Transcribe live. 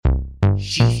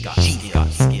She's got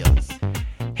skills.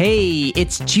 Hey,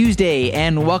 it's Tuesday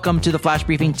and welcome to the Flash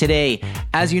Briefing today.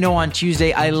 As you know, on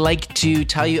Tuesday, I like to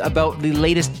tell you about the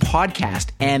latest podcast,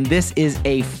 and this is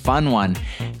a fun one.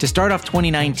 To start off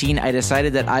 2019, I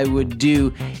decided that I would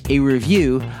do a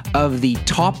review of the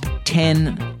top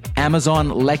 10 Amazon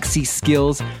Lexi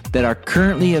skills that are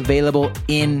currently available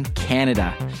in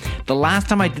Canada. The last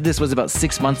time I did this was about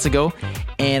 6 months ago,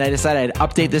 and I decided I'd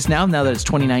update this now that it's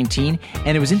 2019.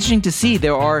 And it was interesting to see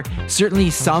there are certainly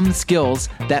some skills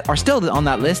that are still on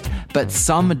that list, but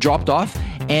some dropped off.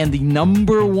 And the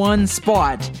number one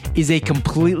spot is a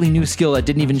completely new skill that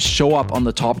didn't even show up on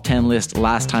the top 10 list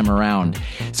last time around.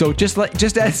 So just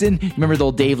as in, remember the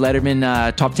old Dave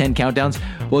Letterman top 10 countdowns?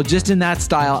 Well, just in that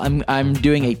style, I'm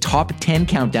doing a top 10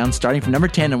 countdown starting from number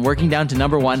 10 and working down to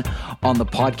number 1 on the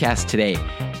podcast today.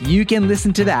 You can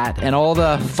listen to that and all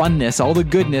the funness, all the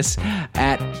goodness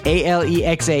at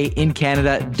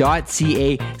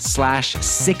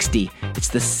alexaincanada.ca/60. It's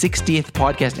the 60th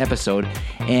podcast episode.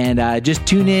 And just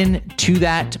tune in to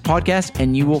that podcast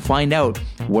and you will find out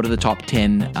what are the top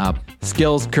 10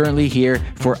 skills currently here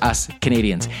for us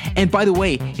Canadians. And by the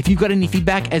way, if you've got any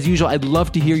feedback, as usual, I'd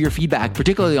love to hear your feedback,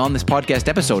 particularly on this podcast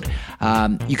episode.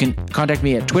 You can contact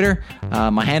me at Twitter.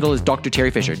 My handle is Dr. Terry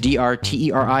Fisher,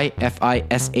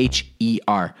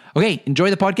 DrTerifisher. Okay, enjoy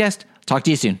the podcast. Talk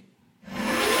to you soon.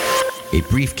 A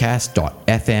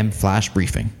Briefcast.fm Flash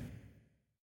Briefing.